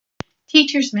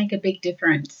Teachers make a big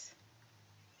difference.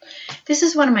 This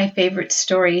is one of my favorite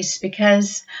stories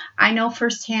because I know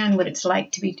firsthand what it's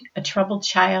like to be a troubled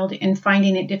child and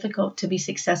finding it difficult to be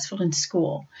successful in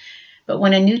school. But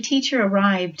when a new teacher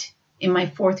arrived in my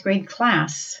 4th grade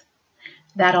class,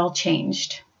 that all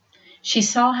changed. She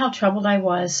saw how troubled I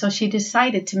was, so she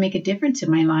decided to make a difference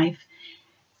in my life.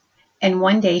 And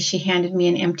one day she handed me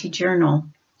an empty journal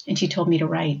and she told me to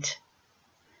write.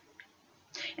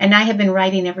 And I have been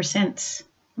writing ever since.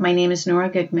 My name is Nora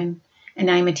Goodman, and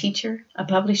I am a teacher, a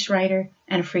published writer,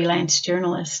 and a freelance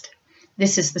journalist.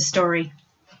 This is the story.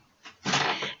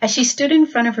 As she stood in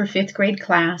front of her 5th grade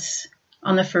class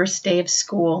on the first day of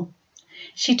school,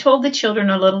 she told the children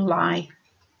a little lie.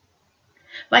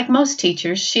 Like most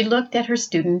teachers, she looked at her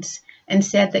students and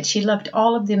said that she loved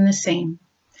all of them the same.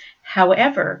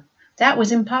 However, that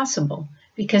was impossible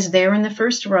because there in the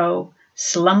first row,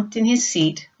 slumped in his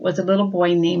seat, was a little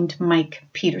boy named Mike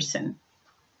Peterson.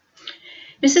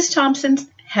 Mrs. Thompson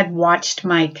had watched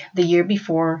Mike the year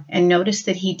before and noticed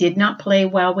that he did not play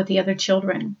well with the other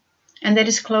children, and that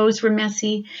his clothes were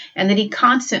messy, and that he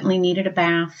constantly needed a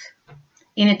bath.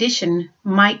 In addition,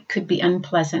 Mike could be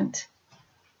unpleasant.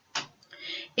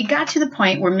 It got to the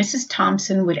point where Mrs.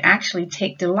 Thompson would actually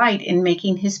take delight in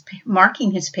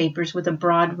marking his papers with a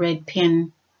broad red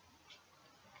pen,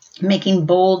 making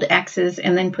bold X's,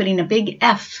 and then putting a big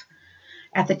F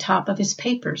at the top of his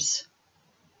papers.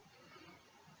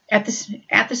 At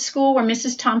the school where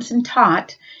Mrs. Thompson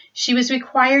taught, she was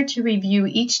required to review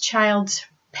each child's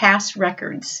past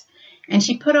records, and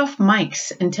she put off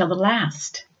Mike's until the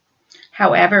last.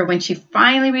 However, when she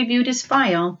finally reviewed his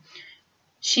file,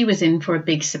 she was in for a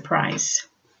big surprise.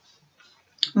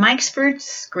 Mike's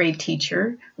 1st grade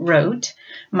teacher wrote,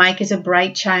 "Mike is a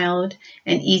bright child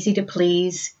and easy to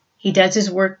please. He does his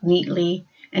work neatly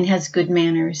and has good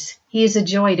manners. He is a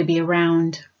joy to be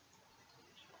around."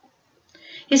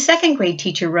 His 2nd grade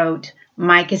teacher wrote,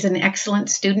 "Mike is an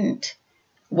excellent student,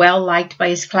 well liked by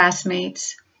his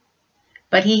classmates,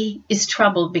 but he is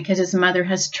troubled because his mother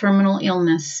has terminal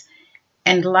illness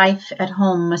and life at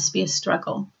home must be a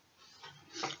struggle."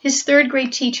 His 3rd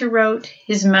grade teacher wrote,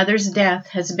 "His mother's death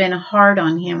has been hard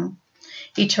on him.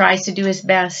 He tries to do his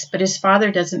best, but his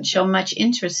father doesn't show much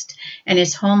interest, and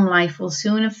his home life will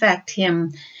soon affect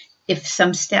him if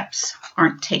some steps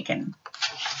aren't taken."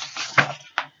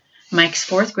 Mike's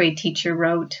 4th grade teacher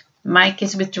wrote, "Mike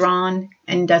is withdrawn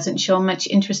and doesn't show much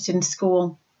interest in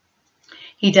school.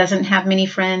 He doesn't have many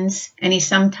friends, and he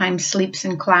sometimes sleeps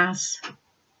in class."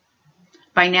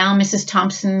 By now, Mrs.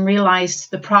 Thompson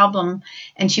realized the problem,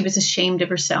 and she was ashamed of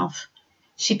herself.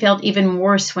 She felt even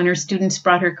worse when her students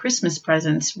brought her Christmas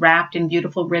presents wrapped in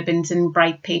beautiful ribbons and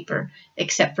bright paper,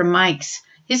 except for Mike's.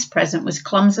 His present was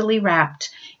clumsily wrapped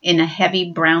in a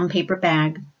heavy brown paper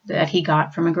bag that he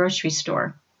got from a grocery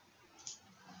store.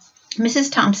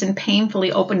 Mrs. Thompson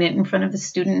painfully opened it in front of the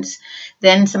students.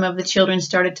 Then some of the children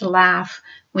started to laugh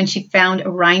when she found a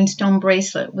rhinestone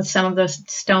bracelet with some of the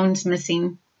stones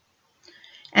missing,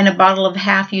 and a bottle of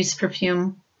half-used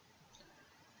perfume.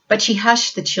 But she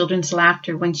hushed the children's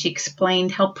laughter when she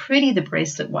explained how pretty the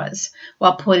bracelet was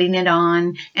while putting it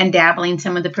on and dabbling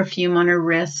some of the perfume on her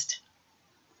wrist.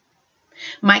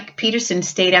 Mike Peterson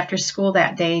stayed after school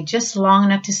that day just long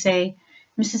enough to say,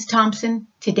 "Mrs. Thompson,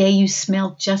 today you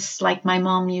smell just like my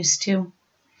mom used to."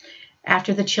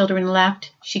 After the children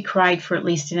left, she cried for at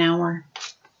least an hour.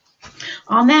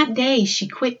 On that day, she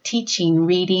quit teaching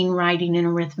reading, writing, and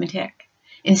arithmetic.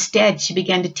 Instead, she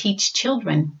began to teach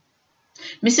children.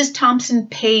 Mrs. Thompson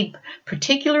paid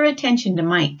particular attention to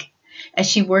Mike. As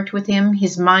she worked with him,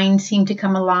 his mind seemed to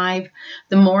come alive.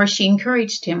 The more she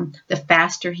encouraged him, the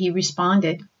faster he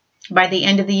responded. By the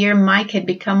end of the year, Mike had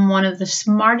become one of the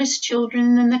smartest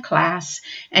children in the class,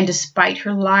 and despite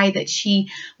her lie that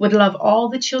she would love all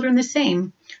the children the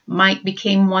same, Mike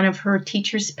became one of her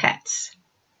teacher's pets.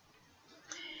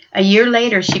 A year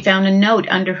later, she found a note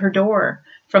under her door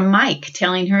from Mike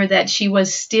telling her that she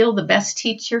was still the best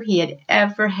teacher he had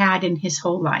ever had in his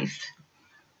whole life.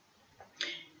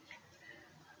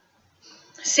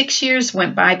 6 years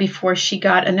went by before she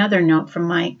got another note from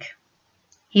Mike.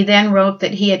 He then wrote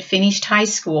that he had finished high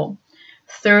school,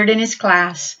 3rd in his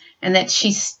class, and that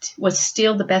she was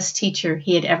still the best teacher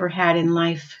he had ever had in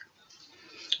life.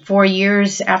 4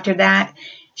 years after that,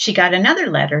 she got another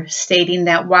letter stating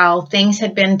that while things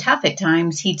had been tough at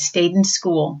times, he'd stayed in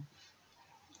school.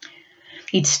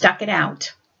 He'd stuck it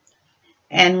out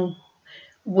and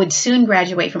would soon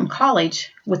graduate from college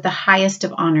with the highest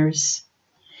of honors.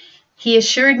 He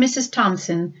assured Mrs.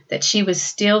 Thompson that she was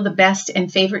still the best and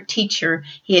favorite teacher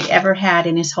he had ever had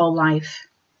in his whole life.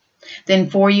 Then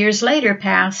 4 years later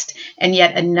passed, and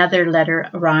yet another letter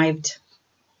arrived.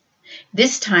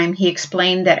 This time he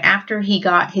explained that after he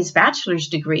got his bachelor's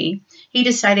degree, he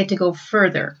decided to go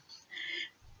further.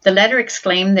 The letter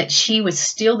exclaimed that she was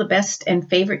still the best and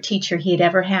favorite teacher he had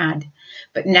ever had,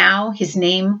 but now his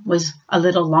name was a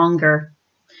little longer.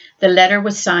 The letter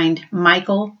was signed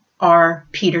Michael R.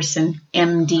 Peterson,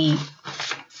 M.D.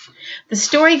 The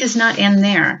story does not end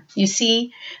there. You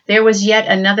see, there was yet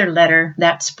another letter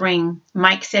that spring.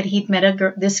 Mike said he'd met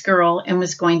this girl and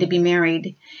was going to be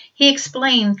married. He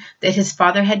explained that his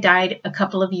father had died a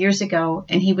couple of years ago,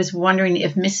 and he was wondering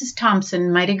if Mrs.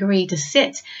 Thompson might agree to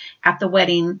sit at the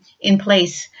wedding in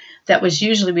place that was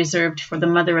usually reserved for the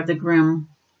mother of the groom.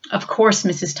 Of course,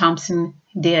 Mrs. Thompson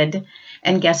did,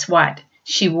 and guess what?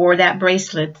 She wore that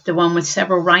bracelet, the one with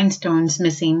several rhinestones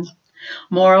missing.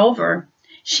 Moreover,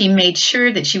 she made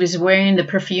sure that she was wearing the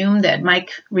perfume that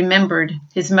Mike remembered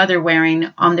his mother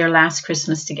wearing on their last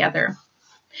Christmas together.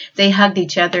 They hugged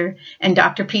each other, and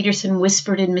Dr. Peterson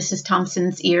whispered in Mrs.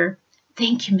 Thompson's ear,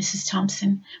 "Thank you, Mrs.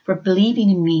 Thompson, for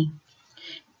believing in me.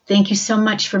 Thank you so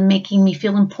much for making me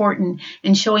feel important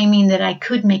and showing me that I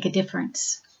could make a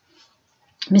difference."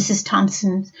 Mrs.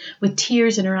 Thompson, with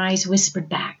tears in her eyes, whispered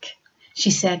back. She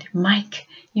said, "Mike,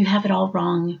 you have it all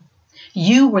wrong.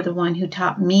 You were the one who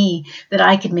taught me that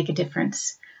I could make a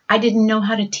difference. I didn't know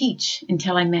how to teach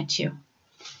until I met you."